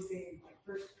devotees being like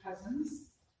first cousins,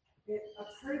 it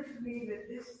occurred to me that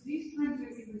these times are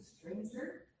even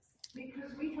stranger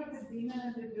because we have the demon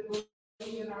and the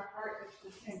devotee in our heart at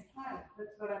the same time.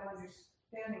 That's what I'm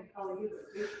understanding, Kali Yuga,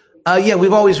 basically. Yeah,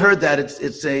 we've always heard that.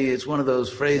 It's one of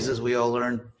those phrases we all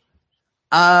learn.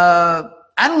 I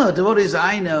don't know. Devotees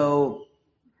I know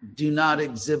do not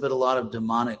exhibit a lot of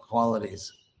demonic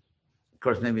qualities. Of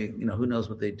course, maybe, who knows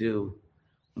what they do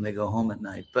when they go home at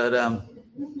night. But I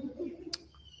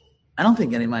don't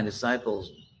think any of my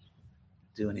disciples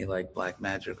do any like black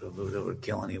magic or voodoo or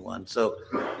kill anyone. So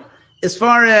as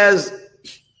far as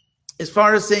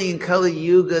saying in Kali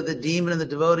Yuga, the demon and the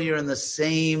devotee are in the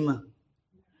same,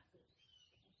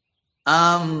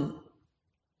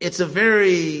 it's a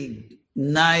very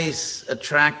nice,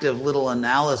 attractive little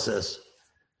analysis.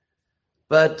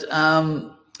 But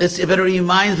it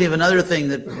reminds me of another thing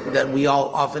that we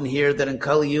all often hear, that in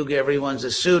Kali Yuga everyone's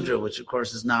a Shudra, which of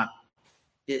course is not,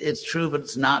 it's true, but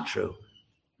it's not true.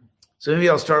 So maybe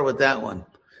I'll start with that one.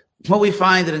 What we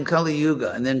find that in Kali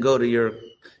Yuga, and then go to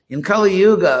in Kali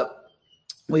Yuga,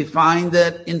 we find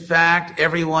that in fact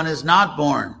everyone is not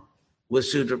born with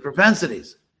Shudra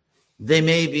propensities. They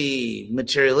may be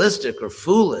materialistic or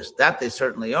foolish, that they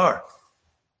certainly are,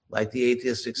 like the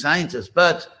atheistic scientists.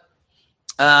 But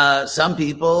some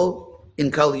people in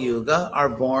Kali Yuga are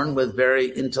born with very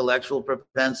intellectual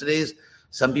propensities.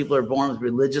 Some people are born with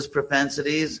religious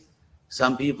propensities.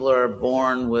 Some people are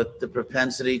born with the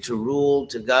propensity to rule,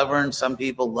 to govern. Some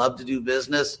people love to do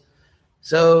business.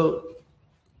 So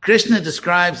Krishna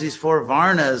describes these 4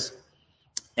 varnas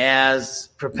as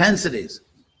propensities.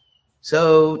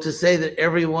 So to say that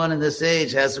everyone in this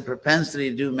age has a propensity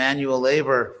to do manual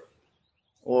labor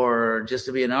or just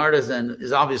to be an artisan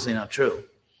is obviously not true.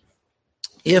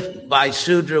 If by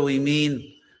Shudra we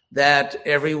mean that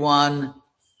everyone,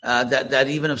 that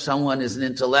even if someone is an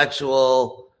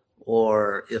intellectual,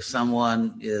 or if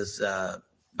someone is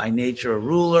by nature a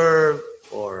ruler,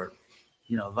 or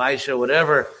Vaishya,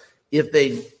 whatever, if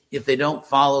they don't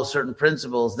follow certain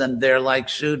principles, then they're like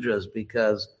Shudras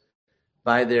because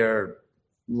by their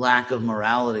lack of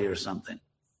morality or something.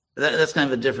 That's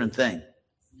kind of a different thing.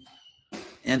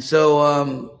 And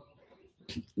so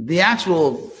the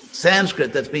actual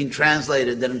Sanskrit that's being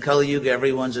translated that in Kali Yuga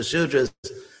everyone's a Shudra is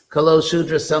Kalo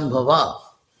Shudra Sambhava,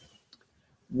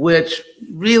 which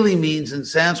really means in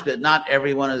Sanskrit not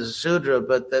everyone is a Shudra,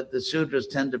 but that the Shudras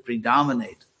tend to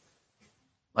predominate.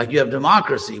 Like you have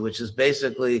democracy, which is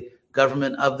basically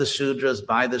government of the Shudras,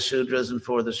 by the Shudras, and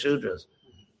for the Shudras,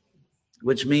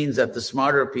 which means that the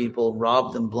smarter people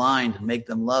rob them blind and make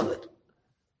them love it.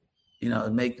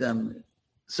 Make them...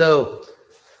 So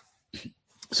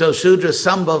Shudra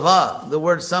Sambhava, the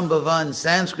word Sambhava in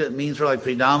Sanskrit means for like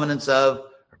predominance of,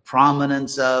 or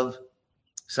prominence of,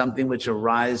 something which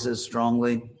arises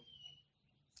strongly.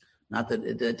 Not that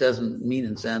it doesn't mean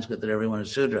in Sanskrit that everyone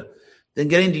is Shudra. Then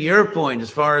getting to your point, as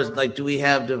far as like, do we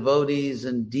have devotees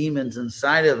and demons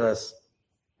inside of us?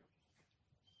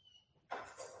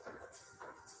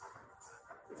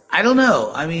 I don't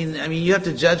know. I mean, you have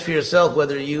to judge for yourself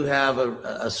whether you have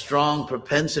a strong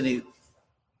propensity.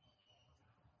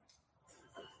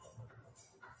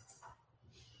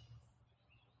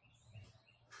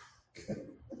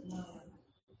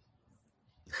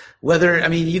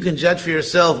 You can judge for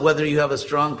yourself whether you have a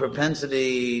strong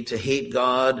propensity to hate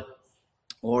God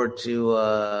or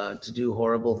to do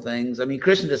horrible things.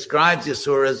 Krishna describes the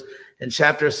Asuras in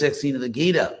chapter 16 of the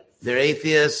Gita. They're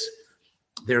atheists.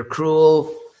 They're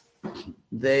cruel.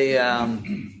 They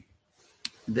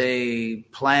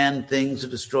plan things to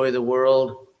destroy the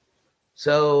world.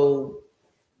 So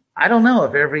I don't know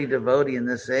if every devotee in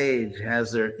this age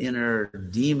has their inner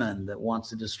demon that wants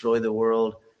to destroy the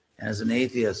world as an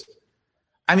atheist.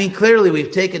 Clearly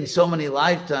we've taken so many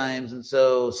lifetimes, and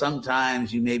so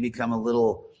sometimes you may become a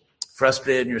little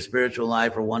frustrated in your spiritual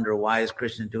life or wonder, why is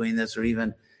Krishna doing this? Or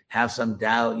even have some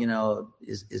doubt,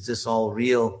 is this all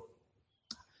real?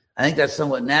 I think that's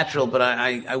somewhat natural, but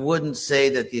I wouldn't say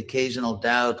that the occasional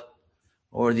doubt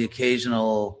or the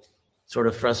occasional sort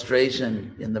of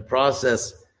frustration in the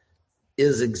process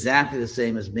is exactly the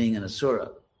same as being an Asura.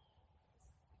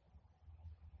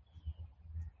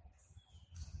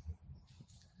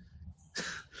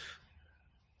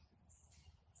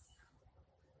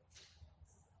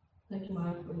 Thank you,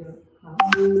 Mark, for your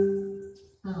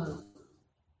comment.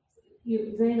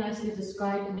 You very nicely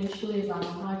described initially about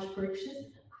Maharaj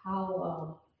Parikshit,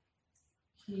 how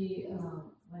he,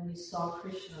 when he saw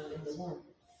Krishna in the womb,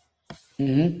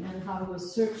 and how he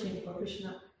was searching for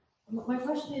Krishna. My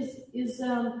question is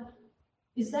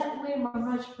that way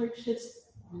Maharaj Parikshit's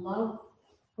love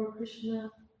for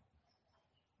Krishna,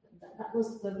 that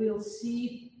was the real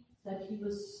seed, that he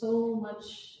was so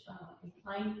much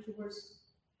inclined towards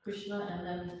Krishna, and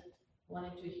then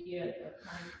wanting to hear the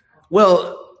kind of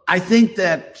Well, I think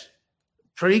that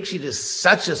Parikshit is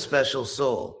such a special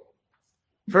soul.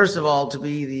 First of all, to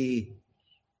be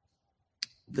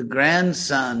the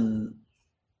grandson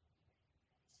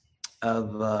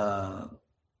of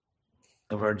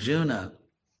Arjuna,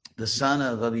 the son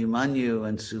of Abhimanyu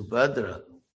and Subhadra,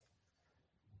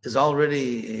 is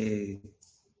already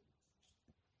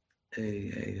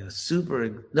a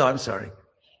super. No, I'm sorry.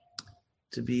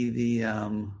 To be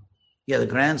the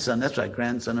grandson. That's right,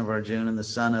 grandson of Arjuna and the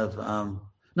son of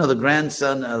the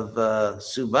grandson of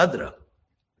Subhadra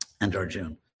and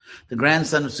Arjuna. The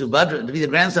grandson of Subhadra, to be the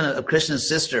grandson of Krishna's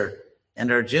sister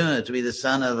and Arjuna, to be the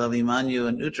son of Abhimanyu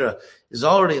and Uttara, is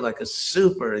already like a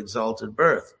super exalted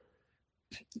birth.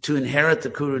 To inherit the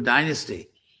Kuru dynasty,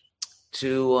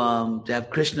 to have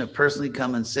Krishna personally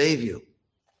come and save you.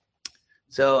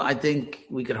 So I think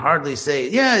we could hardly say,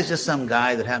 yeah, it's just some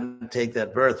guy that happened to take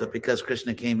that birth, but because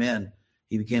Krishna came in,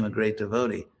 he became a great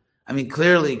devotee. I mean,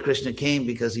 clearly Krishna came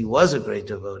because he was a great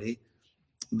devotee,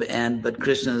 but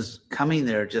Krishna's coming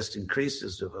there just increased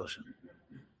his devotion.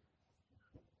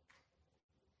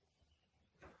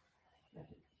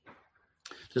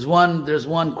 There's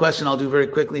one question I'll do very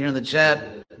quickly here in the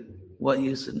chat. What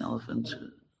use is an elephant?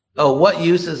 What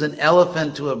use is an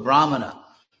elephant to a brahmana?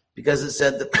 Because it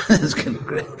said that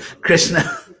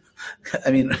Krishna,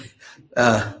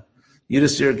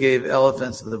 Yudhisthira gave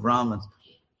elephants to the Brahmins.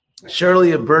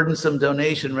 Surely a burdensome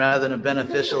donation rather than a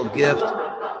beneficial gift.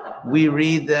 We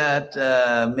read that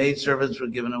maidservants were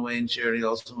given away in charity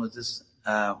also.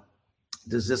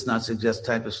 Does this not suggest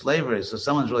type of slavery? So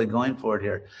someone's really going for it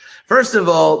here. First of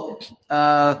all,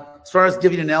 as far as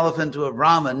giving an elephant to a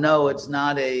Brahmin, no, it's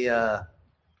not the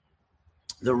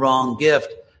wrong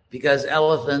gift, because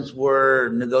elephants were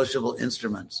negotiable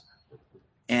instruments,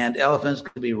 and elephants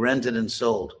could be rented and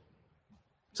sold.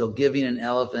 So giving an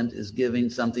elephant is giving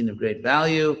something of great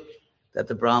value that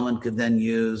the Brahmin could then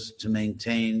use to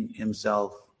maintain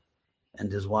himself and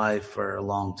his wife for a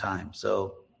long time.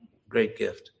 So great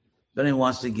gift. If anyone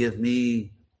wants to give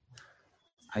me,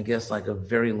 I guess, like a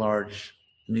very large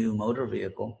new motor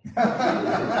vehicle,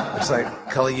 it's like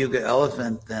Kali Yuga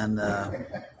elephant, then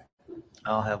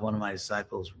I'll have one of my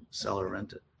disciples sell or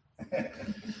rent it.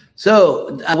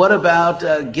 So what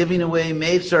about giving away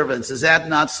maidservants? Is that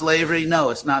not slavery? No,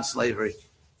 it's not slavery.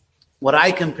 What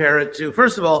I compare it to,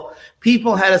 first of all,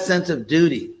 people had a sense of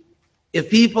duty. If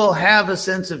people have a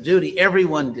sense of duty,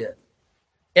 everyone did.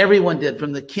 Everyone did,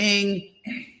 from the king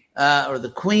or the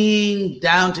queen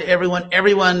down to everyone.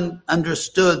 Everyone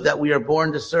understood that we are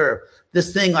born to serve.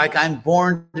 This thing, like I'm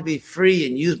born to be free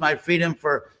and use my freedom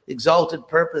for exalted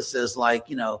purposes, like,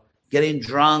 getting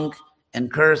drunk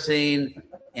and cursing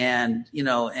and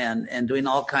doing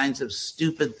all kinds of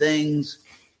stupid things,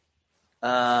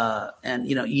 and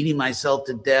eating myself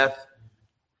to death.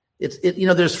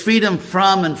 There's freedom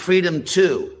from and freedom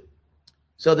to.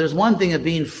 So there's one thing of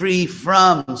being free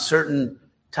from certain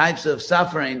types of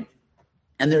suffering,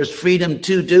 and there's freedom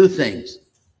to do things.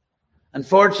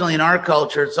 Unfortunately, in our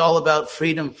culture, it's all about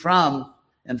freedom from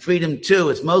and freedom to.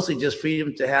 It's mostly just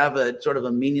freedom to have a sort of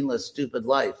a meaningless, stupid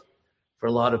life for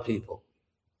a lot of people.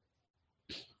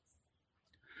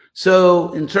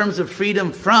 So in terms of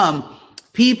freedom from,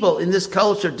 people in this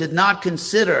culture did not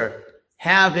consider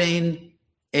having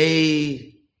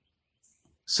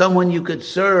someone you could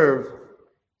serve,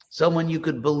 someone you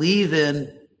could believe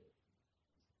in.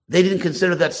 They didn't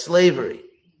consider that slavery.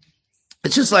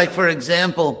 It's just like, for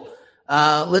example,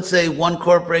 let's say one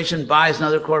corporation buys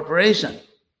another corporation.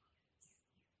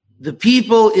 The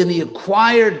people in the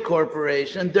acquired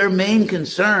corporation, their main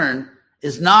concern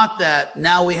is not that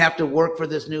now we have to work for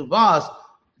this new boss.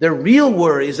 Their real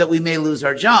worry is that we may lose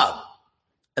our job.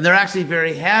 And they're actually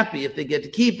very happy if they get to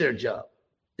keep their job.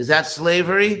 Is that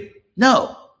slavery?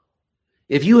 No.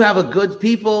 If you have a good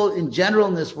people in general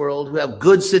in this world who have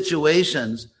good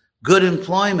situations, good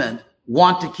employment,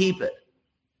 want to keep it.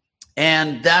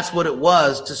 And that's what it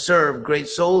was to serve great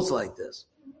souls like this.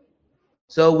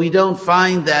 So we don't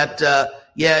find that,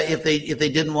 if they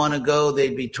didn't want to go,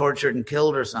 they'd be tortured and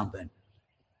killed or something.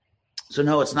 So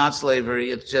no, it's not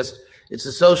slavery. It's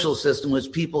a social system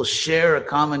which people share a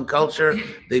common culture.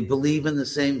 They believe in the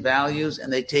same values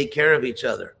and they take care of each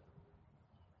other.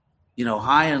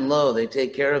 High and low, they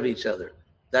take care of each other.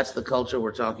 That's the culture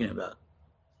we're talking about.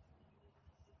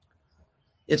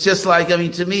 It's just like,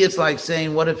 to me, it's like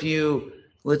saying, what if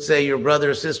let's say your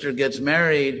brother or sister gets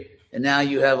married and now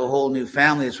you have a whole new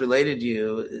family that's related to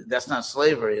you. That's not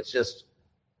slavery. It's just,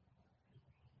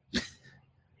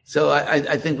 so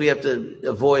I think we have to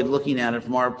avoid looking at it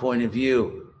from our point of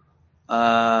view.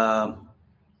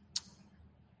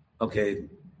 Okay.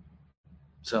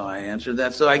 So I answered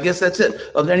that. So I guess that's it.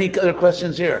 Are there any other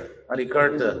questions here?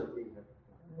 Harikarta.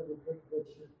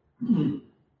 Do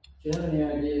you have any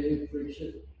idea who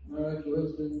Parikshit Maharaj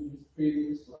was in his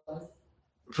previous life?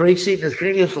 Parikshit in his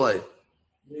previous life?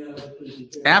 Yeah,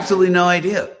 absolutely no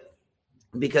idea,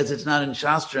 because it's not in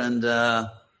Shastra, and I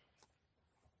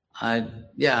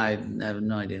have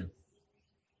no idea.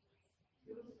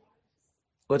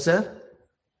 What's that?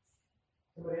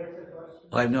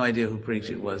 I have no idea who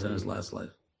Parikshit was in his last life.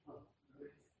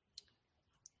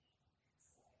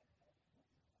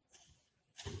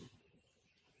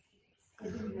 I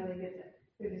didn't really get to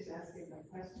finish asking my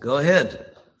question. Go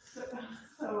ahead.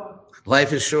 So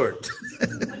Life is short.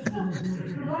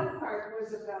 the one part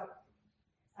was about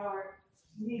our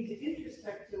need to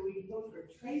introspect so we look for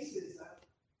traces of,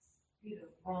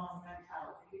 wrong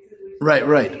mentality, because we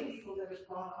Right. see people that have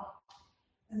gone off.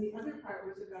 And the other part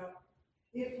was about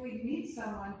if we meet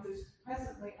someone who's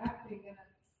presently acting in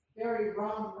a very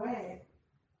wrong way,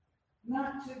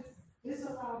 not to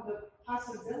disallow the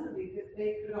possibility that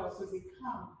they could also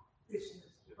become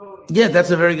Krishna's devotees. Yeah,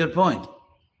 that's a very good point.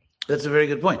 That's a very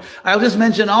good point. I'll just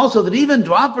mention also that even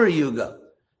Dwapara Yuga,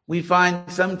 we find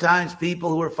sometimes people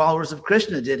who are followers of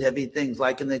Krishna did heavy things,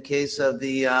 like in the case of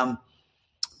the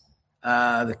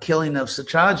killing of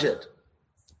Satyajit,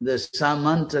 the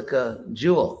Samantaka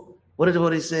jewel. What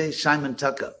did he say?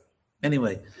 Shimantaka.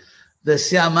 Anyway, the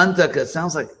Syamantaka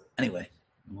sounds like, anyway,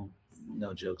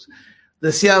 no jokes. The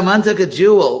Syamantaka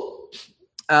jewel,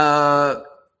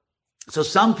 so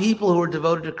some people who were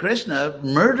devoted to Krishna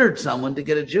murdered someone to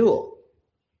get a jewel.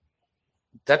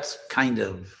 That's kind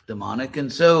of demonic.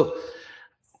 And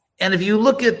if you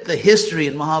look at the history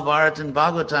in Mahabharata and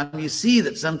Bhagavatam, you see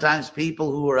that sometimes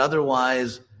people who are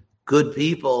otherwise good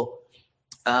people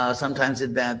sometimes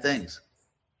did bad things.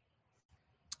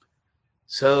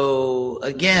 So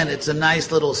again, it's a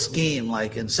nice little scheme.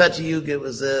 Like in Satyayuga it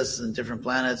was this, and different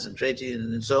planets, and Treta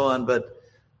and so on. But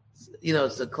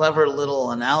it's a clever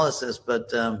little analysis.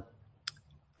 But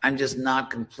I'm just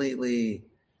not completely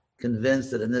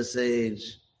convinced that in this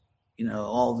age,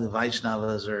 all the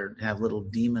Vaishnavas have little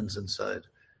demons inside.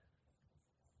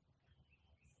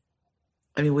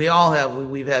 I mean,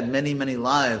 we've had many, many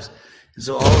lives. And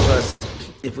so all of us,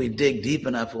 if we dig deep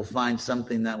enough, we'll find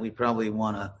something that we probably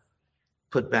want to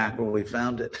put back where we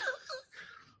found it.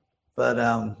 But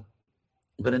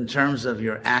in terms of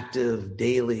your active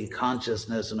daily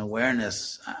consciousness and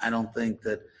awareness, I don't think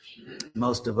that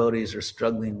most devotees are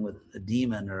struggling with a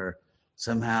demon or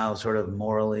somehow sort of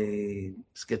morally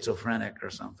schizophrenic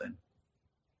or something.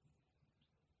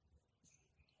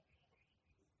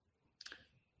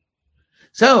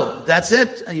 So that's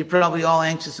it. You're probably all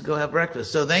anxious to go have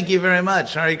breakfast. So thank you very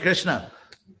much. Hare Krishna.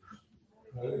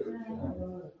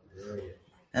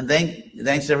 And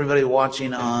thanks to everybody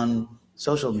watching on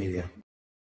social media.